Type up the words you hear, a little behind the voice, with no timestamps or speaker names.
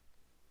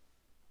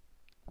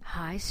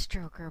Hi,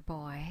 Stroker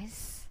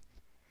boys.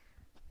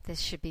 This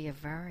should be a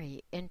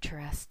very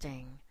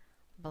interesting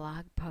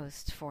blog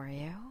post for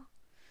you.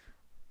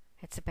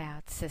 It's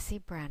about Sissy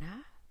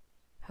Brenna,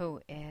 who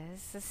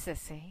is a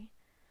sissy,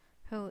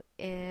 who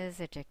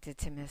is addicted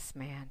to Miss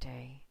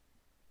Mandy.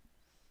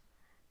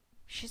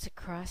 She's a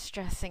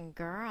cross-dressing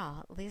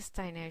girl. At least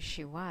I know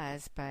she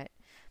was, but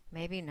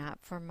maybe not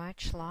for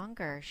much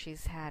longer.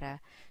 She's had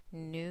a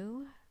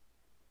new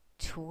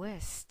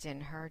twist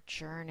in her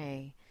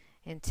journey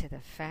into the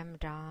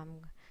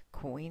femdom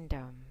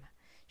queendom.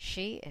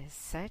 She is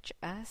such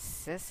a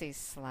sissy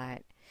slut.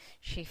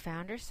 She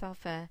found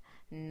herself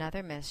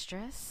another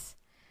mistress.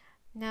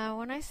 Now,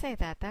 when I say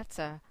that, that's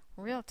a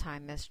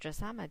real-time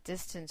mistress. I'm a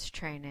distance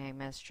training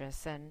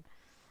mistress, and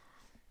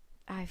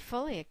I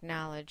fully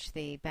acknowledge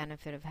the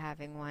benefit of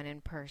having one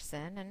in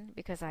person, and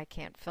because I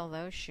can't fill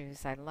those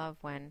shoes, I love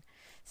when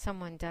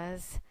someone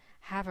does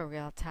have a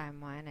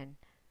real-time one and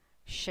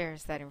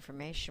shares that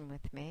information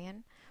with me.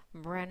 And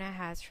Brenna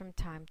has from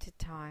time to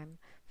time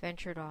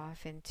ventured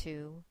off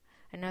into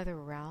another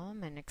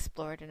realm and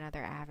explored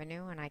another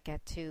avenue, and I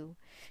get to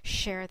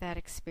share that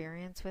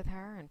experience with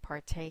her and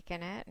partake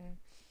in it, and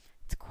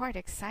it's quite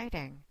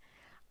exciting.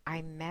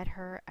 I met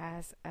her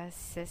as a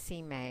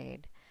sissy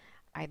maid.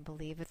 I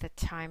believe at the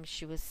time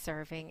she was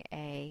serving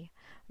a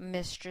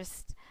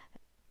mistress,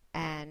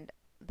 and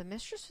the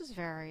mistress was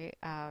very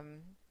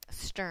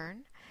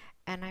stern,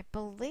 and I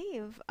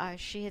believe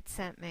she had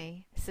sent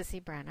me, Sissy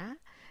Brenna,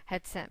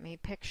 had sent me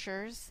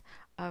pictures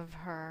of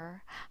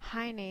her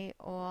hiney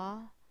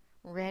all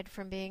red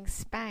from being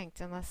spanked,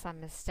 unless I'm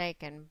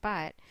mistaken.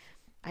 But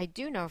I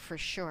do know for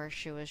sure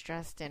she was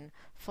dressed in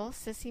full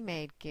sissy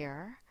maid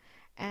gear,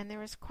 and there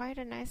was quite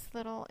a nice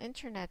little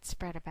internet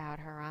spread about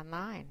her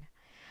online.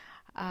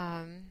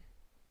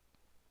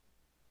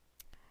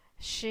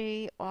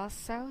 She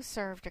also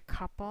served a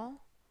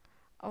couple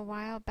a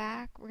while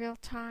back, real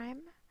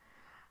time.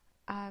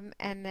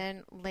 And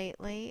then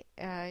lately,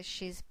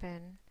 she's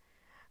been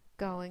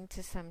going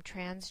to some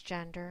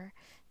transgender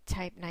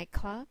type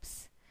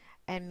nightclubs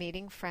and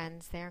meeting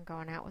friends there and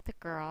going out with the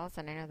girls,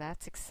 and I know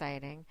that's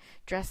exciting.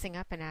 Dressing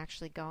up and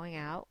actually going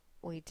out.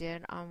 We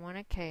did on one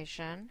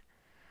occasion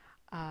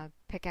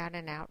pick out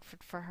an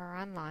outfit for her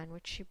online,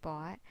 which she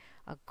bought,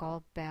 a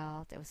gold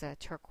belt. It was a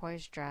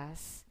turquoise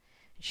dress.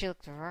 She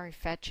looked very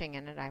fetching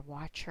in it. I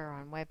watch her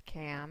on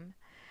webcam.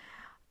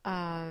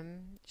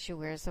 She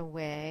wears a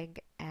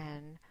wig,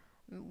 and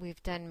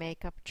we've done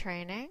makeup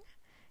training.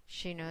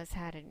 She knows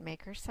how to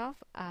make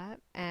herself up,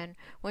 and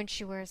when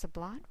she wears a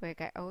blonde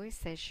wig, I always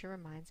say she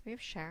reminds me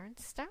of Sharon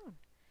Stone.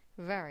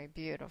 Very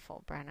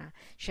beautiful, Brenna.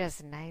 She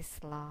has nice,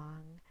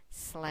 long,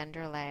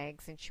 slender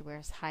legs, and she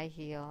wears high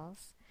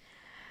heels.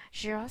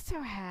 She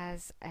also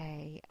has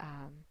a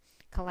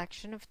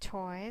collection of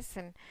toys,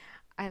 and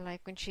I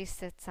like when she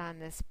sits on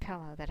this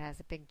pillow that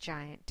has a big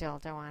giant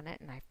dildo on it,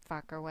 and I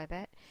fuck her with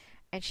it,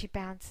 and she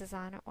bounces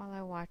on it while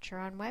I watch her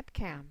on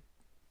webcam.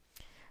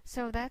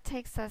 So that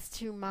takes us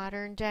to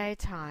modern day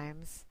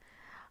times.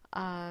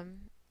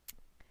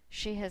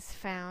 She has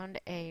found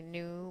a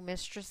new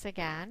mistress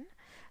again.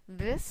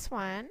 This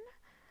one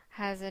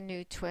has a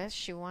new twist.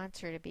 She wants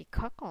her to be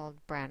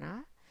cuckold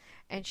Brenna,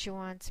 and she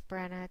wants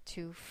Brenna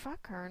to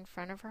fuck her in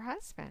front of her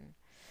husband.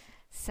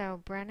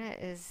 So Brenna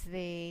is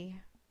the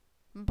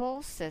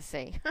bull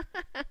sissy.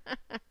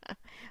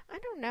 I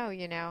don't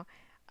know,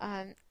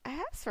 I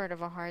have sort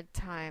of a hard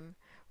time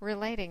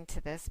relating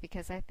to this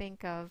because I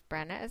think of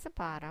Brenna as a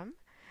bottom,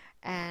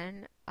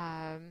 and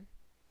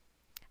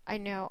I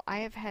know I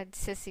have had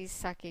sissies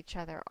suck each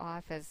other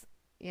off as,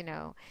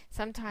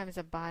 sometimes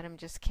a bottom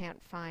just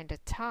can't find a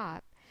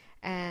top,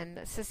 and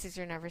the sissies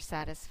are never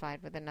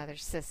satisfied with another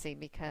sissy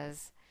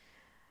because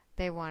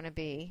they want to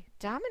be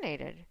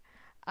dominated.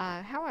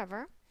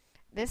 However,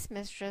 this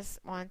mistress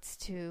wants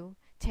to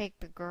take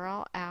the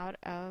girl out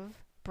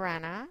of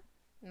Brenna.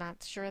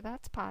 Not sure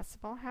that's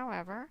possible.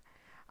 However,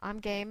 I'm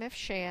game if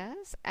she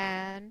is,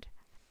 and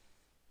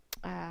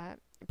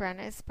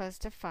Brenna is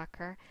supposed to fuck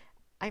her.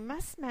 I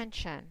must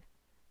mention,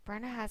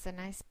 Brenna has a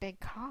nice big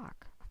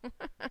cock.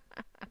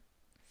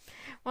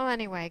 Well,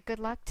 anyway, good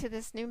luck to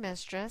this new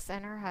mistress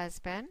and her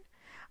husband.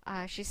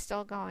 She's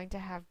still going to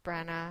have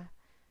Brenna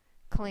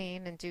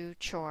clean and do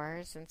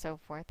chores and so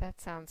forth.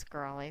 That sounds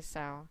girly,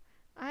 so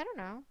I don't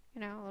know.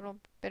 A little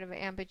bit of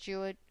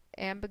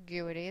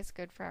ambiguity is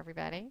good for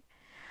everybody.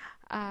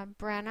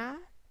 Brenna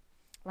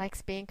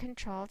likes being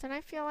controlled, and I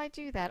feel I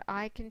do that.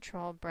 I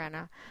control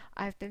Brenna.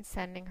 I've been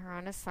sending her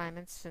on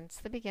assignments since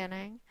the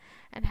beginning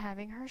and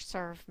having her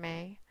serve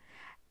me.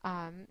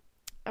 And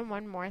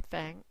one more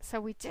thing. So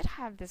we did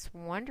have this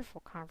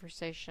wonderful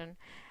conversation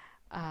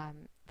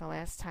the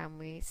last time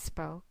we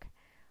spoke,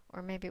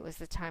 or maybe it was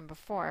the time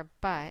before,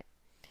 but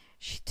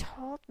she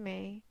told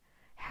me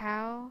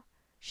how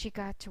she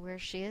got to where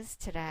she is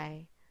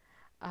today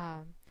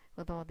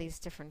with all these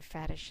different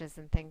fetishes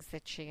and things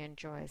that she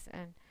enjoys.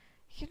 And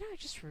I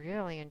just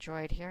really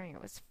enjoyed hearing it.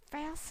 It was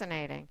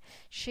fascinating.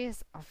 She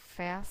is a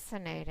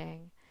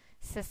fascinating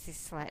sissy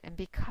slut. And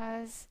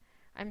because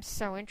I'm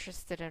so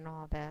interested in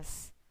all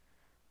this,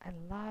 I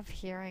love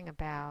hearing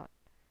about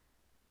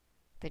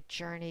the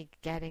journey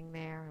getting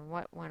there and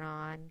what went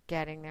on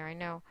getting there. I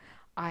know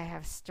I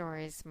have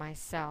stories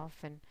myself,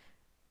 and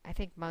I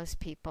think most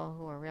people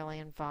who are really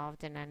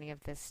involved in any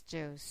of this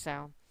do.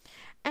 So,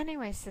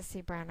 anyway,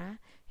 Sissy Brenna,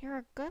 you're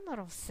a good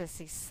little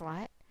sissy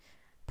slut.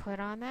 Put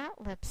on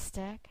that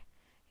lipstick,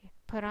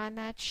 put on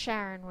that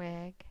Sharon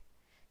wig,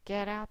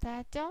 get out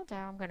that dildo.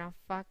 I'm gonna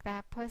fuck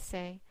that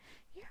pussy.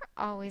 You're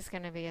always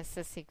gonna be a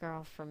sissy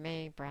girl for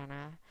me,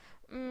 Brenna.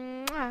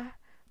 Mwah.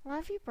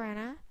 Love you,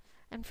 Brenna.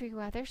 And for you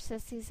other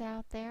sissies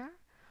out there,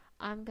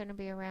 I'm gonna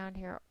be around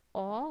here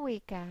all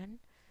weekend,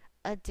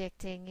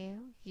 addicting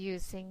you,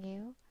 using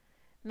you,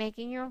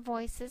 making your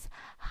voices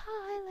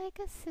high like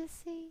a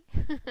sissy.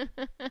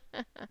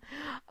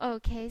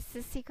 Okay,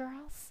 sissy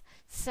girls.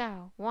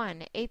 So,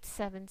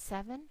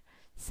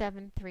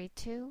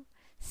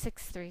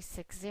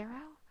 1-877-732-6360.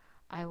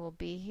 I will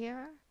be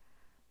here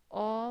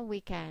all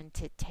weekend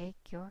to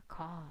take your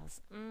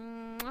calls.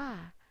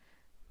 Mwah.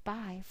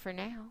 Bye for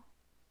now.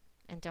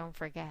 And don't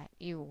forget,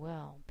 you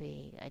will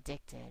be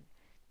addicted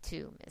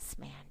to Miss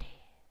Mandy.